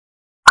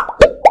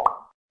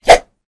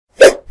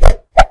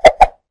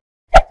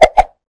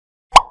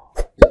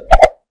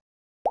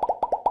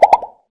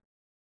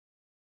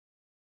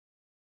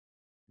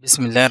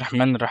بسم الله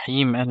الرحمن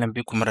الرحيم. أهلا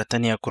بكم مرة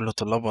تانية كل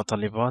طلاب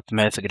وطالبات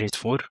ماث جريد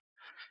 4.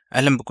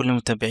 أهلا بكل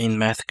متابعين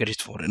ماث جريد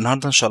 4.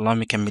 النهاردة إن شاء الله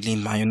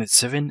مكملين مع يونت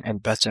 7 ال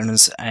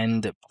patterns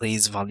and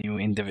place value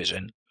in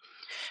division.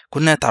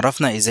 كنا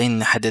اتعرفنا ازاي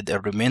نحدد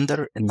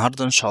الريميندر.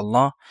 النهاردة إن شاء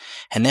الله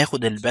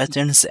هناخد ال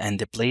patterns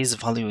and place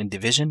value in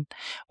division،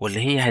 واللي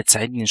هي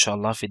هتساعدني إن شاء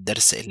الله في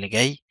الدرس اللي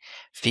جاي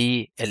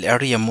في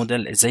الاريا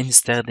موديل، ازاي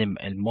نستخدم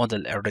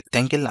الموديل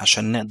الريكتانجل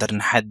عشان نقدر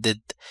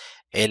نحدد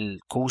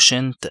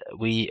الكوشنت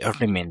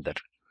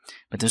والريميندر.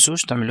 ما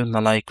تنسوش تعملوا لنا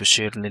لايك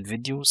وشير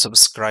للفيديو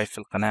وسبسكرايب في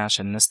القناة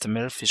عشان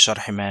نستمر في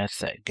شرح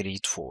ماث جريد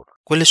 4.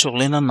 كل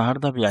شغلنا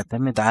النهاردة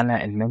بيعتمد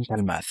على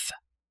المنتال ماث.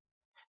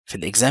 في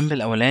الإكزامبل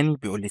الأولاني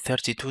بيقول لي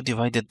 32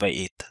 divided by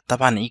 8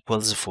 طبعا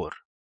equals 4.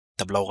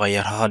 طب لو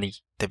غيرها لي،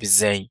 طب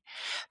ازاي؟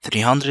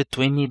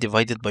 320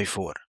 divided by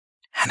 4.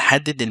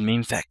 هنحدد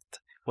المين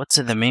فاكت.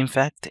 What's the main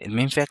fact؟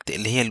 المين فاكت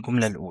اللي هي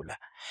الجملة الأولى.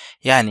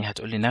 يعني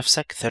هتقول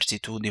لنفسك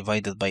 32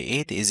 divided by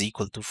 8 is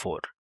equal to 4.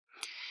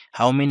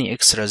 How many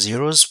extra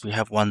zeros? We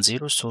have 1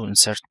 zero, so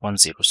insert 1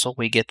 zero. So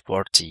we get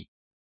 40.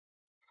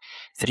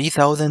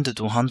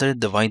 3200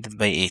 divided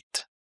by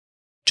 8.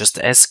 Just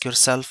ask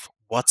yourself,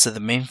 what's the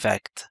main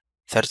fact?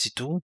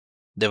 32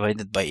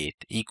 divided by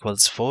 8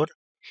 equals 4,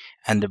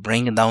 and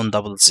bring down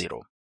double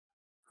zero.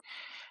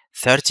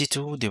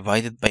 32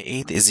 divided by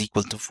 8 is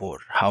equal to 4.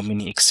 How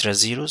many extra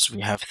zeros? We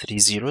have 3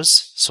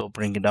 zeros, so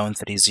bring down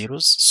 3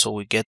 zeros, so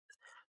we get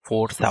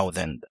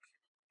 4000.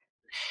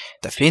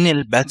 ده فين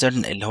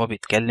الباترن اللي هو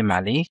بيتكلم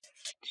عليه؟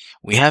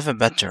 We have a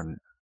pattern.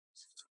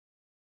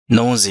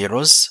 No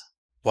zeros,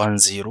 1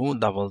 0,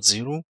 double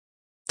zero,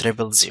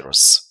 triple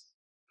zeros.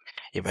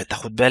 يبقى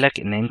تاخد بالك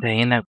ان انت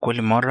هنا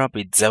كل مرة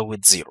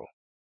بتزود زيرو.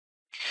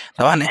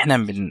 طبعا احنا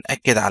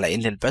بنأكد على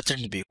ان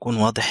الباترن بيكون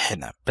واضح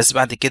هنا، بس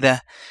بعد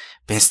كده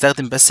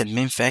بنستخدم بس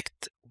المين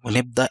فاكت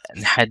ونبدأ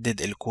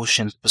نحدد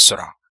الكوشنت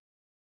بسرعة.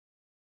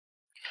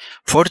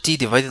 40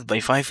 divided by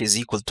 5 is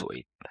equal to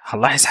 8.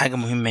 هنلاحظ حاجة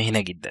مهمة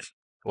هنا جدا.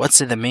 What's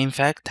the main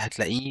fact؟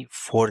 هتلاقيه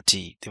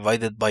 40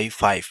 divided by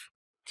 5.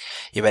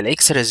 يبقى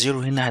الاكسترا زيرو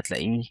هنا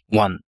هتلاقيه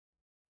 1.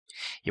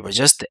 يبقى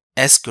just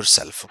ask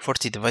yourself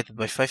 40 divided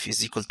by 5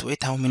 is equal to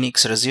 8. How many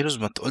extra zeros؟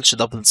 ما تقولش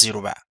double zero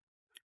بقى.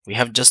 We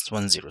have just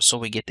 1 zero, so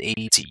we get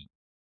 80.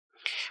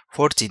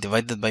 40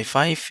 divided by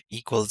 5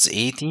 equals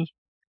 80.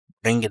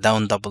 Bring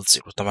down double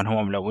zero. طبعا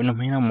هو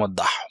ملونهم هنا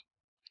موضحهم.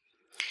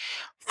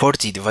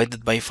 40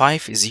 divided by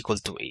 5 is equal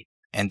to 8.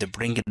 And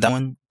bring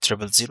down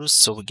triple zeros,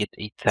 so we get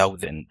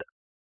 8000.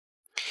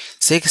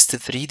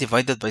 63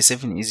 divided by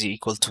 7 is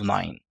equal to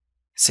 9.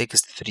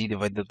 63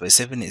 divided by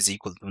 7 is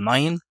equal to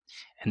 9.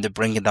 And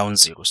bring down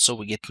 0, so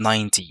we get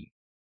 90.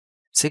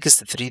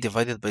 63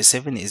 divided by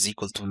 7 is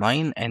equal to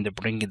 9, and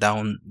bring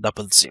down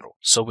double zero,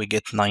 so we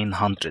get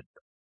 900.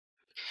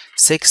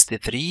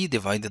 63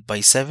 divided by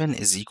 7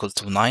 is equal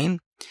to 9,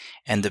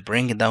 and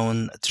bring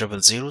down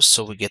triple zero,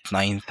 so we get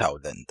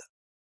 9000.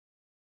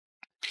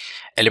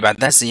 اللي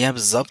بعدها زيها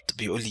بالظبط،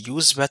 بيقول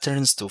use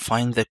patterns to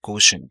find the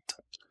quotient.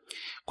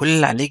 كل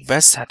اللي عليك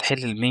بس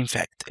هتحل المين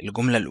فاكت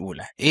الجملة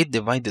الأولى. 8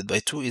 divided by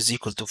 2 is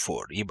equal to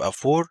 4. يبقى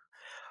 4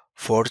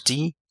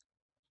 40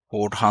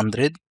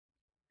 400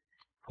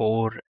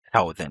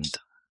 4000.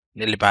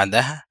 اللي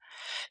بعدها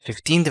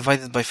 15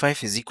 divided by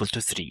 5 is equal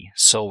to 3.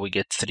 So we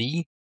get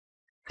 3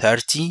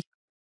 30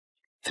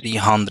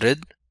 300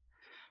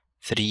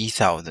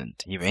 3000.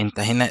 يبقى انت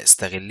هنا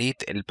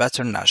استغليت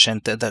الباترن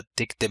عشان تقدر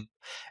تكتب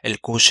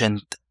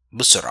الكوشنت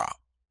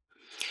بسرعة.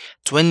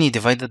 20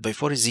 divided by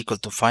 4 is equal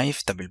to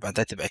 5. طب اللي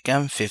بعدها تبقى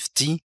كام؟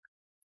 50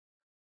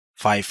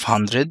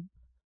 500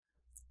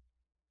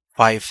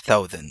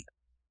 5000.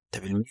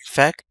 طب المين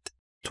فاكت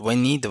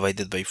 20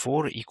 divided by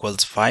 4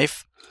 equals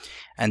 5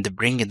 and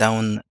bring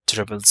down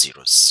triple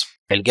zeros.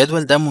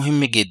 الجدول ده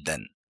مهم جدا،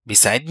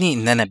 بيساعدني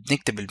ان انا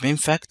بنكتب المين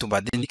فاكت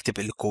وبعدين نكتب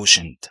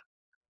الكوشنت.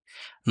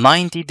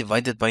 90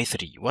 divided by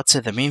 3. What's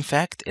the main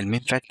fact؟ المين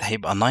فاكت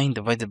هيبقى 9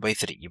 divided by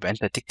 3. يبقى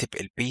انت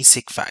تكتب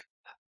البيسك فاكت.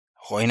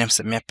 هو هنا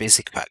مسميها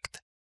بيسك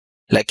فاكت،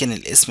 لكن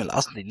الاسم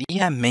الاصلي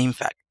ليها main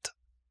fact.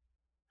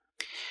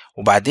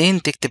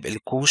 وبعدين تكتب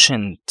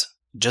الكوشنت.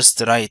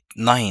 just write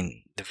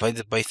 9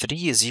 divided by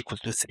 3 is equal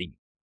to 3.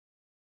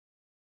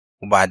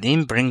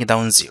 وبعدين bring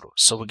down 0,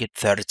 so we get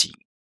 30.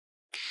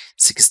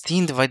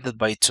 16 divided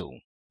by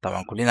 2.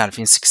 طبعا كلنا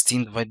عارفين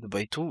 16 divided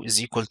by 2 is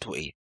equal to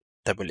 8.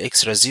 طب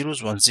الاكسترا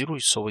zeros 1 0,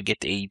 so we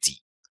get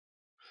 80.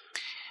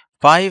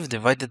 5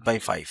 divided by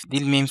 5 دي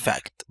المين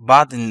فاكت.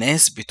 بعض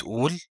الناس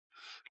بتقول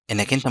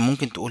انك انت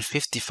ممكن تقول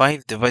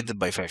 55 divided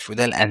by 5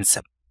 وده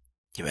الانسب.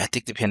 يبقى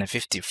هتكتب هنا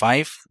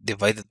 55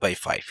 divided by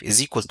 5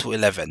 is equal to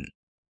 11.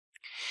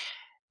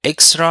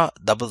 extra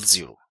double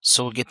zero,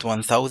 so we get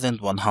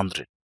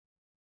 1100.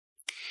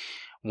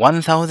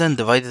 1000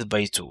 divided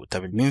by 2.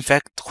 طب المين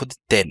فاكت خد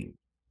التاني.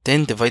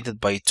 10 divided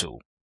by 2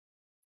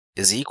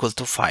 is equal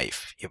to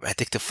 5. يبقى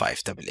هتكتب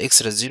 5. طب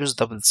الاكسترا zeros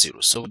double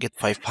zero, so we get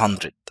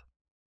 500.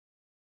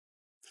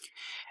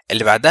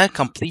 اللي بعدها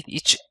complete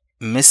each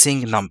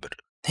missing number.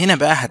 هنا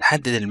بقى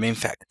هتحدد المين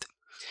فاكت.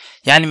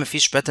 يعني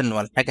مفيش باترن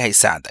ولا حاجة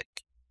هيساعدك.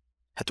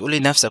 هتقول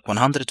لنفسك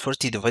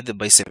 140 divided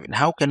by 7.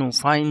 How can we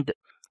find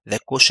the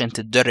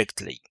quotient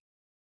directly?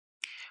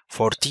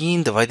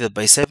 14 divided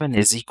by 7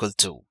 is equal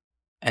to,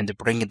 and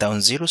bring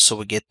down 0, so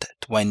we get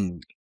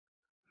 20.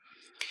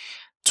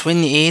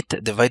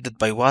 28 divided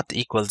by what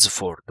equals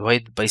 4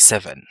 divided by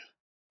 7.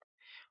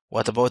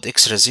 What about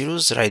extra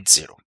zeros? Write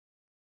 0.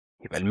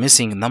 يبقى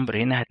missing number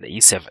هنا هتلاقيه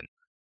 7.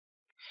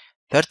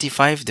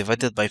 35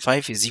 divided by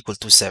 5 is equal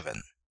to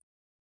 7.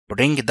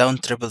 Bring down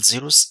triple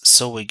zeros,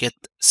 so we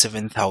get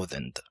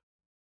 7,000.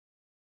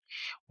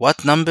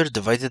 What number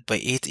divided by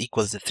 8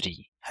 equals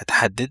 3?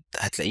 هتحدد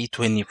هتلاقيه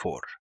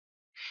 24.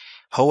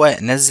 هو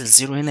نزل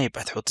 0 هنا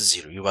يبقى هتحط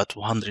 0 يبقى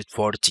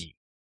 240.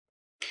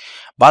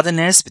 بعض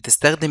الناس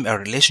بتستخدم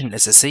الريليشن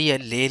الأساسية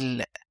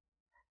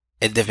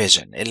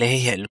للديفيجن اللي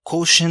هي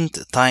الكوشنت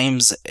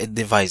تايمز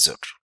الديفايزر،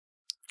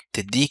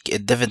 تديك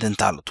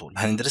الديفيدنت على طول.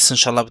 هندرسها إن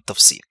شاء الله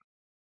بالتفصيل.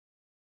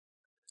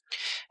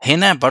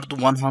 هنا برضو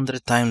 100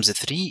 times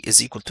 3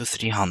 is equal to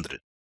 300.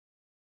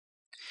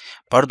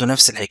 برضو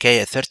نفس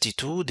الحكاية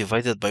 32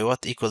 divided by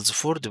what equals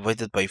 4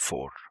 divided by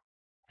 4.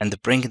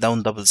 And bring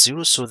down double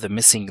zero, so the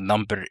missing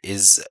number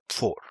is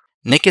 4.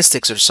 Next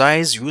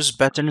exercise, use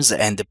patterns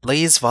and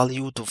place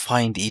value to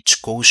find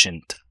each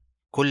quotient.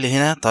 كل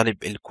هنا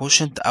طالب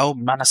الكوشنت أو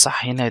بمعنى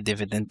صح هنا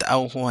dividend،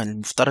 أو هو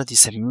المفترض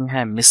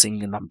يسميها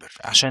missing number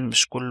عشان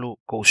مش كله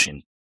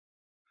quotient.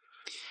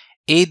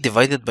 8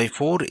 divided by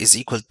 4 is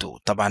equal to،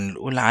 طبعا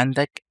الأولى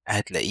عندك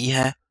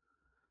هتلاقيها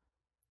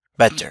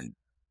pattern،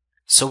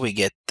 so we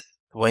get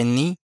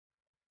 20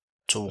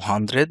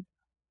 200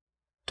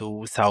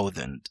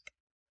 2000.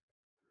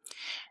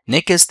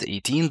 Next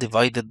 18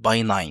 divided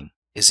by 9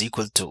 is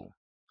equal to،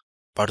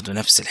 برضو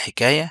نفس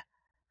الحكاية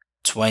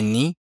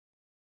 20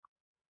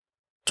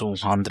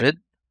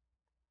 200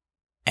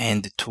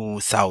 and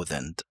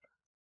 2000.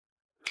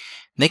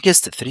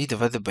 Next 3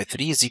 divided by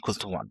 3 is equal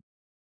to 1.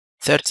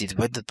 30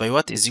 divided by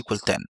what is equal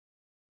 10.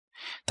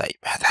 طيب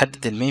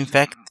هتحدد المين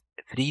fact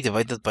 3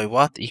 divided by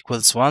what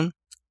equals 1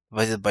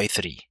 divided by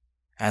 3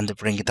 and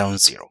bring down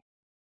 0.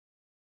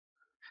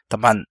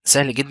 طبعا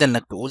سهل جدا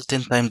انك تقول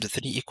 10 times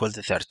 3 equal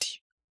to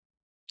 30.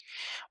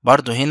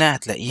 برضو هنا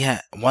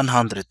هتلاقيها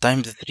 100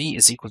 times 3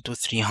 is equal to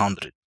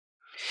 300.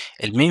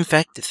 المين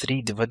fact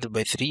 3 divided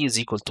by 3 is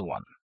equal to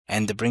 1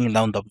 and bring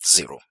down double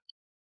 0.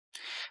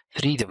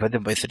 3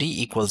 divided by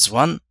 3 equals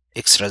 1.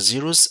 extra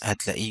zeros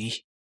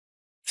هتلاقيه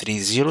 3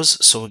 zeros,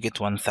 so we get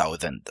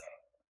 1000.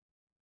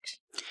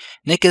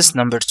 Next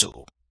number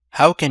 2.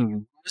 How can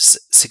you use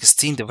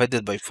 16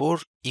 divided by 4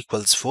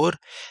 equals 4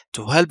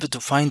 to help to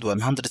find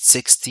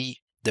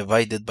 160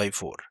 divided by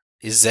 4؟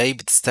 ازاي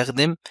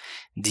بتستخدم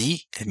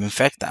دي المين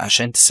فاكت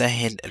عشان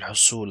تسهل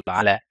الحصول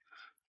على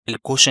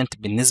الكوشنت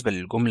بالنسبة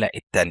للجملة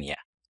التانية؟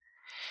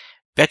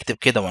 بكتب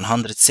كده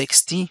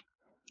 160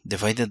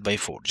 divided by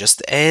 4.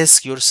 Just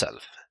ask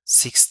yourself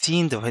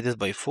 16 divided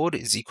by 4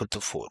 is equal to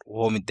 4،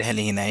 وهو مديها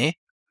لي هنا ايه،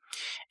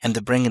 and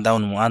bring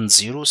down 1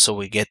 0, so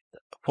we get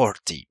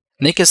 40.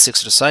 Next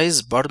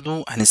exercise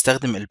برضو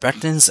هنستخدم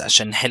الباترنز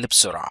عشان نحل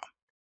بسرعة.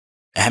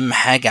 أهم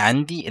حاجة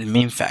عندي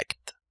المين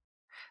فاكت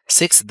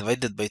 6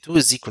 divided by 2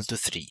 is equal to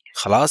 3.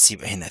 خلاص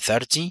يبقى هنا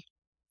 30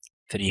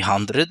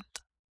 300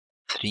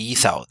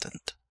 3000.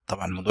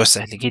 طبعا الموضوع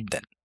سهل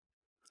جدا.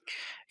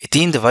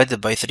 18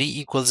 divided by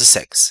 3 equals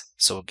 6,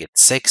 so we get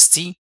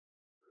 60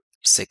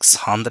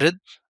 600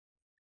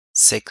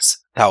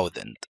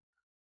 6000.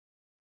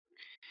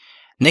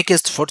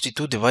 Next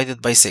 42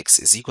 divided by 6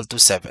 is equal to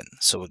 7,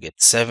 so we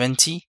get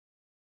 70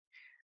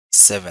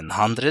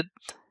 700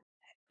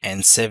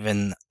 and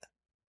 7000.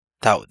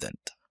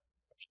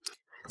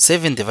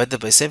 7 divided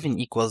by 7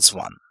 equals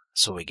 1,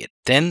 so we get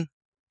 10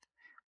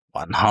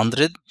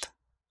 100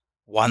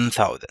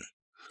 1000.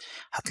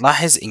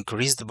 هتلاحظ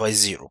increased by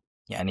 0،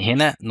 يعني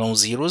هنا no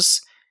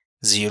zeros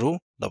 0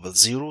 double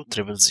 0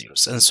 triple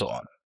zeros and so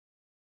on.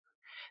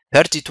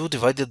 32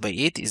 divided by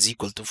 8 is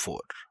equal to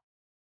 4.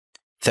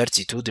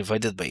 32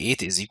 divided by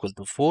 8 is equal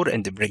to 4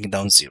 and bring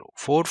down 0.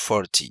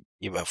 440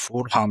 يبقى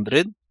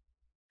 400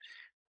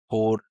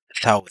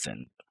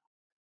 4000.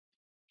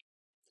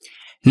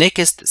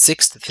 Next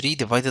 63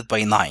 divided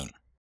by 9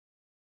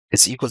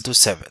 is equal to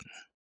 7.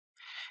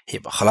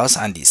 يبقى خلاص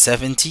عندي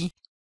 70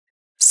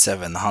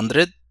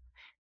 700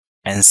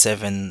 and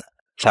 7000.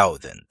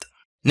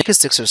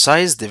 Next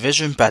exercise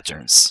division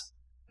patterns.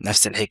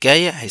 نفس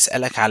الحكاية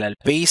هيسألك على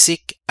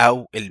البيسك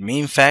أو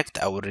المين فاكت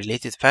أو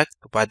الريليتد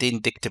فاكت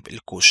وبعدين تكتب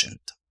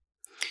الكوشنت.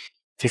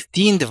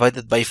 15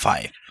 divided by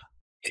 5.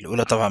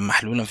 الأولى طبعا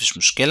محلولة مفيش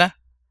مشكلة.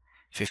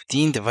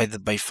 15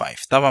 divided by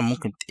 5 طبعا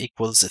ممكن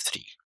equals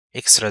 3.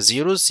 extra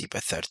zeros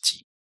يبقى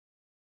 30.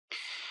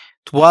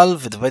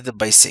 12 divided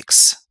by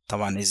 6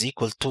 طبعا is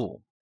equal to،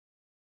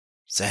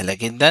 سهلة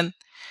جدا،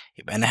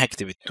 يبقى أنا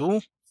هكتب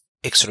 2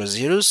 extra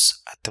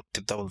zeros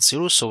هتكتب double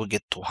zero, so we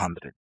get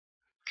 200.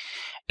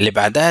 اللي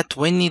بعدها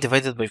 20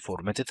 divided by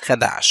 4 ما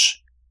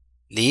تتخدعش.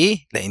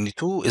 ليه؟ لأن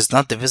 2 is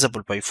not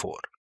divisible by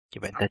 4،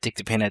 يبقى أنت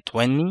هتكتب هنا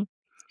 20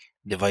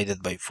 divided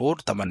by 4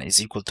 طبعا is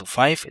equal to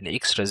 5. اللي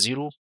extra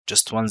zero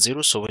just 1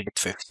 0, so we get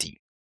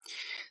 50.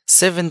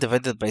 7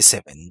 divided by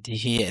 7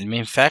 دي هي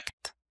المين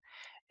فاكت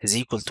is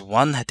equal to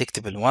 1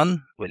 هتكتب ال 1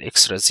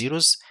 والإكسترا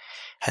zeros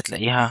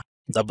هتلاقيها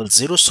double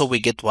zero so we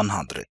get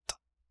 100.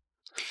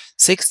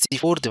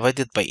 64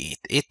 divided by 8.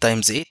 8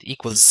 times 8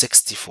 equals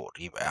 64.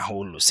 يبقى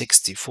هقول له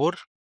 64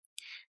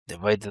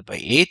 divided by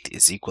 8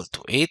 is equal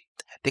to 8.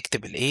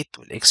 هتكتب ال 8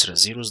 والإكسترا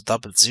zeros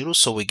double zero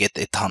so we get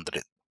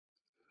 800.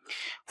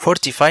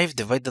 45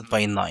 divided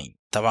by 9.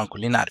 طبعا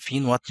كلنا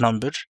عارفين what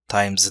number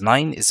times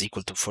 9 is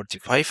equal to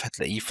 45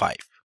 هتلاقيه 5.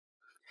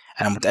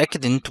 أنا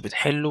متأكد إن أنتوا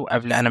بتحلوا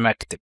قبل أنا ما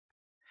أكتب.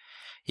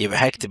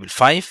 يبقى هكتب ال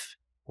 5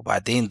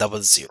 وبعدين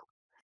double zero.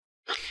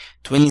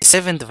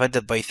 27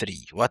 divided by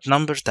 3. What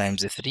number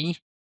times 3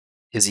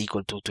 is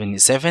equal to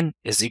 27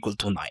 is equal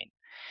to 9.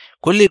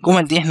 كل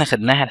الجمل دي احنا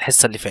خدناها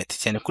الحصة اللي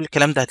فاتت، يعني كل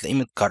الكلام ده هتلاقيه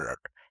متكرر.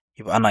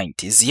 يبقى 90.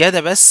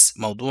 زيادة بس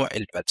موضوع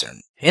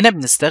الباترن. هنا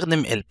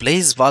بنستخدم ال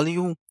place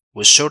value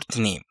والshort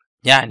name.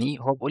 يعني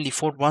هو بيقول لي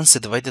 4 ones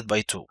divided by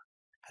 2.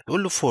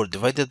 هتقول له 4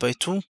 divided by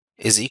 2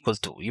 is equal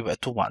to يبقى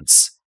 2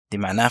 ones. دي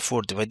معناها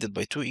 4 divided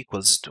by 2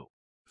 equals 2.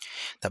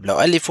 طب لو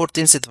قال لي 4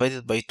 tens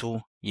divided by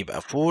 2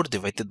 يبقى 4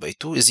 divided by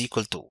 2 is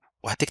equal to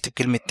وهتكتب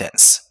كلمة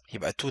tens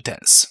يبقى 2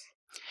 tens.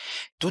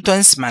 2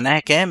 tens معناها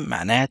كام؟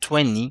 معناها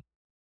 20.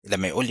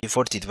 لما يقول لي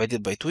 40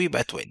 divided by 2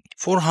 يبقى 20.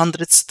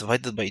 400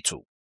 divided by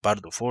 2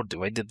 برضه 4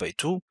 divided by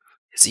 2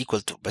 is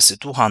equal to بس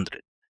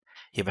 200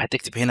 يبقى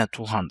هتكتب هنا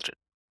 200.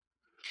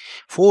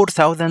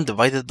 4000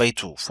 divided by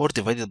 2 4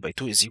 divided by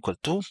 2 is equal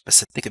to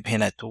بس هتكتب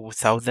هنا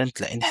 2000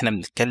 لأن احنا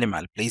بنتكلم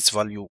على place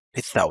value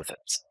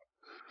بالthousands.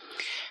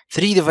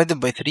 3 divided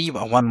by 3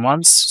 يبقى 1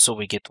 ones so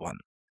we get 1.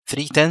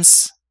 3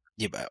 tens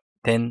يبقى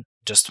 10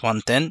 just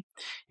 1 10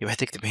 يبقى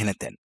هتكتب هنا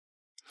 10.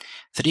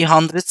 3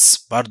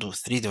 hundredths برضو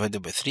 3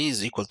 divided by 3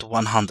 is equal to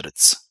 1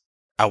 hundredths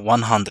أو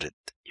 100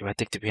 يبقى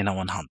هتكتب هنا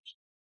 100.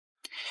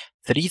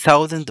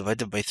 3000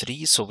 divided by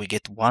 3 so we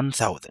get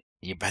 1000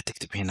 يبقى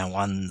هتكتب هنا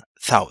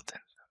 1000.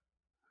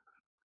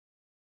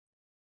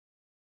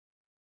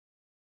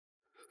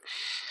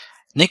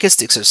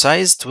 Next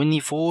exercise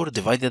 24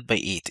 divided by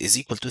 8 is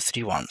equal to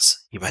 3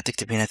 ones يبقى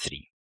هتكتب هنا 3.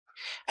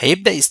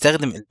 هيبدأ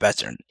يستخدم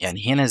الباترن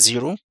يعني هنا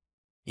 0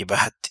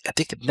 يبقى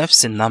هتكتب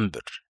نفس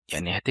النمبر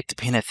يعني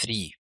هتكتب هنا 3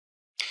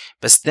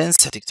 بس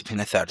tens هتكتب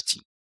هنا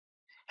 30.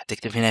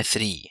 هتكتب هنا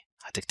 3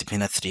 هتكتب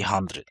هنا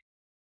 300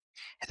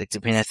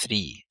 هتكتب هنا 3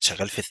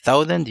 شغال في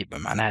 1000 يبقى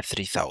معناها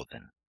 3000.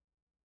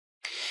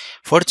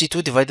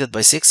 42 divided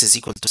by 6 is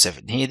equal to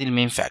 7 هي دي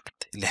المين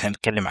فاكت اللي احنا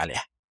بنتكلم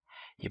عليها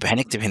يبقى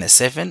هنكتب هنا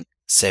 7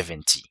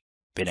 70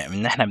 بما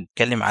ان احنا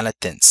بنتكلم على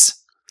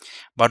التنس.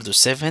 برضو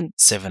 7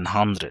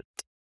 700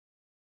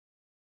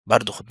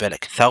 برضو خد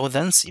بالك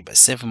thousands يبقى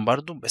 7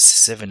 برضو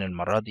بس 7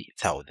 المرة دي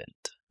 1000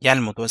 يعني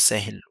الموضوع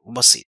سهل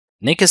وبسيط.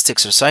 next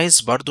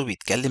exercise برضو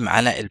بيتكلم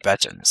على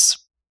الباترنز.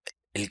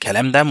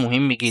 الكلام ده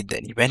مهم جدا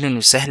يبان انه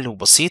سهل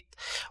وبسيط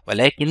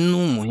ولكنه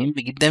مهم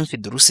جدا في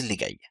الدروس اللي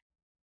جايه.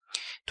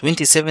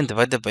 27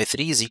 divided by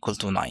 3 is equal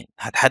to 9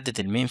 هتحدد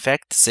المين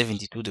فاكت.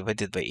 72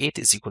 divided by 8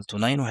 is equal to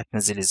 9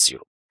 وهتنزل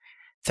الزيرو.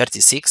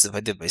 36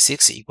 divided by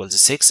 6 equals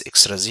 6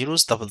 extra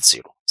zeros double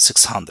zero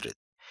 600.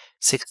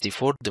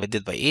 64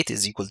 divided by 8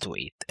 is equal to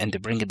 8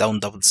 and bring down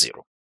double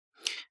zero.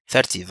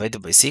 30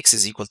 divided by 6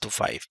 is equal to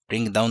 5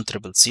 bring down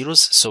triple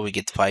zeros so we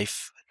get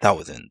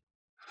 5000.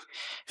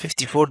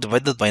 54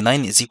 divided by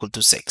 9 is equal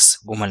to 6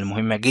 جمل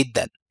مهمة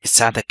جدا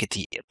بتساعدك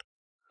كتير.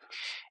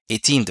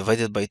 18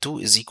 divided by 2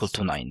 is equal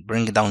to 9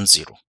 bring down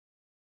 0.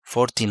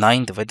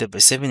 49 divided by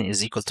 7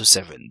 is equal to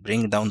 7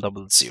 bring down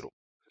double zero.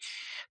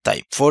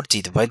 طيب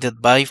 40 divided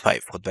by 5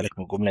 خد بالك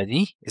من الجملة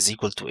دي is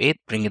equal to 8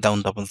 bring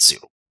down double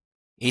zero.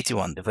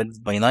 81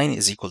 divided by 9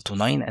 is equal to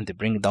 9 and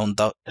bring down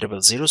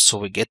triple zeros so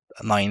we get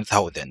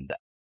 9000.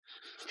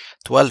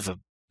 12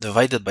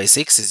 divided by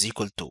 6 is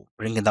equal to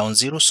bring down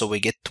 0 so we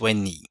get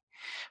 20.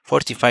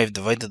 45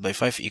 divided by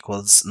 5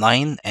 equals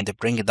 9 and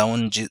bring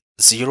down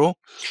 0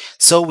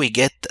 so we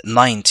get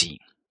 90.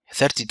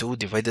 32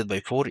 divided by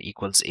 4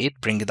 equals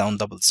 8 bring down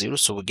double zero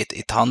so we get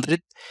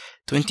 800.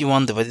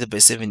 21 divided by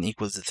 7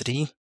 equals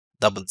 3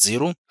 double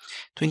zero.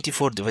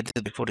 24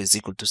 divided by 4 is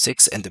equal to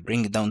 6 and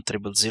bring down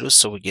triple zero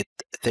so we get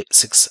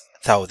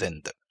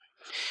 6000.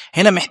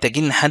 هنا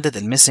محتاجين نحدد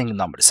الميسنج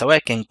نمبر سواء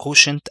كان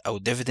quotient أو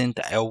dividend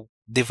أو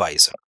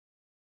divisor.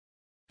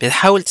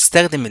 بتحاول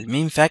تستخدم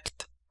المين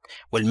فاكت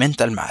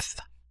والمنتال ماث.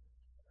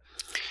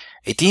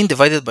 18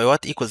 divided by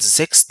what equals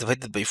 6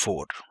 divided by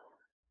 4.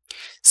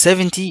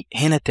 70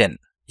 هنا 10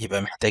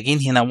 يبقى محتاجين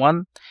هنا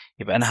 1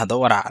 يبقى أنا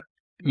هدور على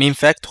مين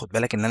فاكت. خد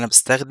بالك إن أنا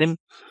بستخدم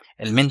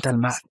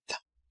المنتال ماث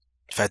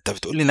فأنت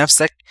بتقول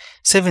لنفسك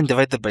 7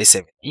 divided by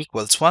 7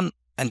 equals 1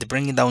 and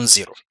bring down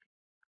 0.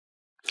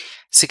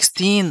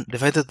 16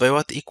 divided by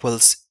what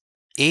equals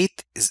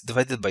 8 is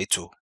divided by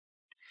 2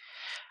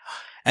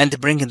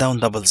 and bring down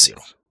double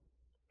zero.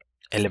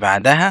 اللي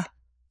بعدها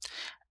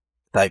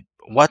طيب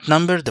what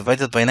number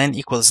divided by 9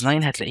 equals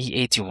 9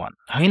 هتلاقيه 81.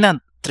 هنا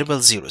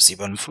triple zeros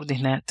يبقى المفروض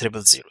هنا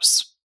triple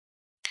zeros.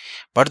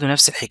 برضو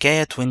نفس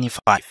الحكاية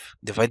 25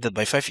 divided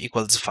by 5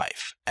 equals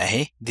 5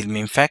 اهي دي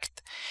المين فاكت.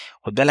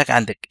 خد بالك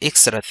عندك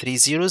extra 3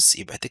 zeros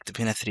يبقى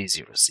تكتب هنا 3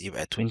 zeros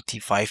يبقى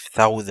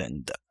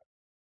 25000.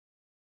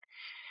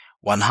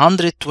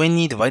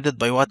 120 divided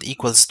by what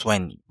equals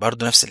 20.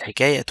 برضو نفس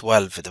الحكاية.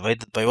 12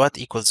 divided by what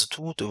equals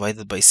 2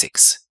 divided by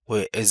 6.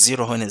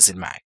 والزيرو هو نزل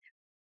معاك.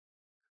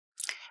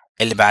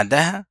 اللي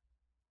بعدها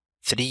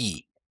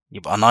 3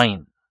 يبقى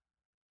 9.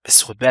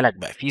 بس خد بالك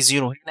بقى في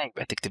زيرو هنا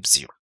يبقى تكتب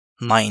زيرو.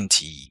 90.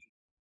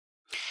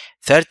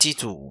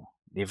 32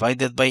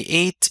 divided by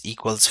 8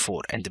 equals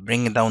 4 and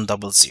bring down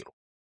double zero.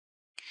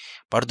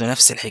 برضو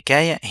نفس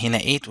الحكاية. هنا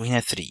 8 وهنا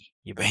 3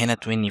 يبقى هنا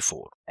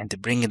 24 and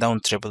bring down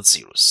triple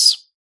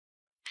zeros.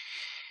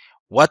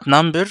 What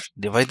number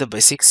divided by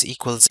 6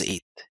 equals 8؟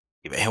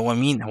 يبقى هو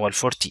مين؟ هو ال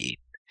 48.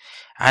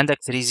 عندك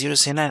 3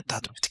 zeros هنا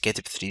هتروح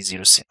تكاتب 3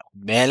 zeros هنا.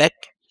 خد بالك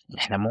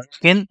احنا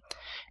ممكن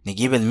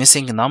نجيب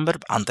الميسنج نمبر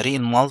عن طريق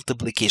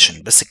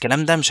المالتيبليكيشن، بس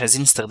الكلام ده مش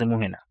عايزين نستخدمه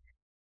هنا.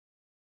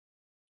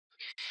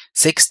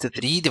 6 to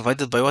 3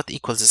 divided by what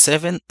equals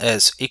 7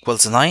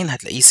 equals 9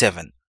 هتلاقيه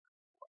 7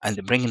 and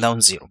bring down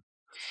 0.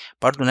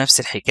 برضو نفس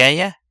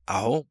الحكاية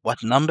اهو. what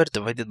number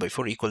divided by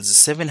 4 equals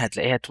 7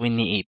 هتلاقيها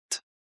 28.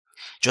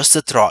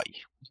 just try.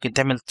 ممكن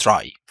تعمل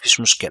try مفيش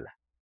مشكلة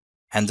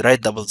and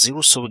write double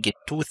zero so we get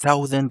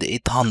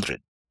 2800.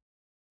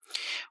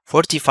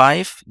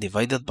 45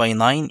 divided by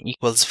 9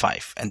 equals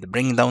 5 and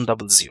bring down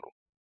double zero.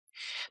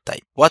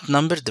 طيب what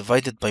number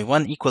divided by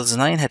 1 equals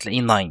 9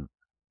 هتلاقيه 9.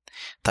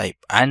 طيب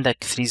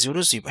عندك 3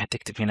 zeros يبقى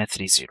هتكتب هنا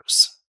 3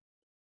 zeros.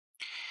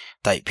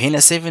 طيب هنا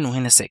 7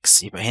 وهنا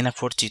 6 يبقى هنا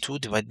 42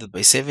 divided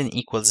by 7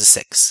 equals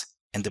 6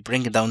 and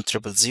bring down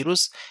triple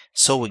zeros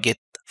so we get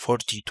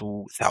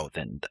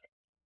 42,000.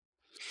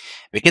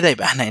 بكده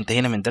يبقى احنا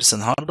انتهينا من درس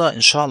النهارده.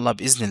 ان شاء الله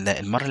باذن الله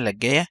المره اللي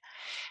جايه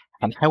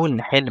هنحاول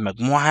نحل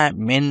مجموعه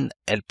من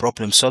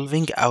البروبلم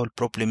سولفينج او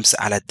البروبلمز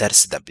على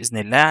الدرس ده باذن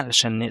الله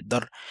علشان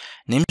نقدر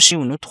نمشي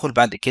وندخل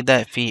بعد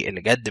كده في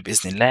الجد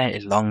باذن الله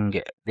اللونج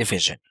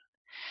ديفيجن.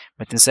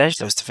 ما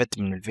تنساش لو استفدت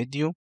من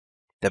الفيديو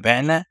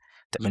تابعنا،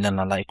 تعمل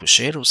لنا لايك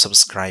وشير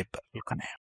وسبسكرايب للقناه.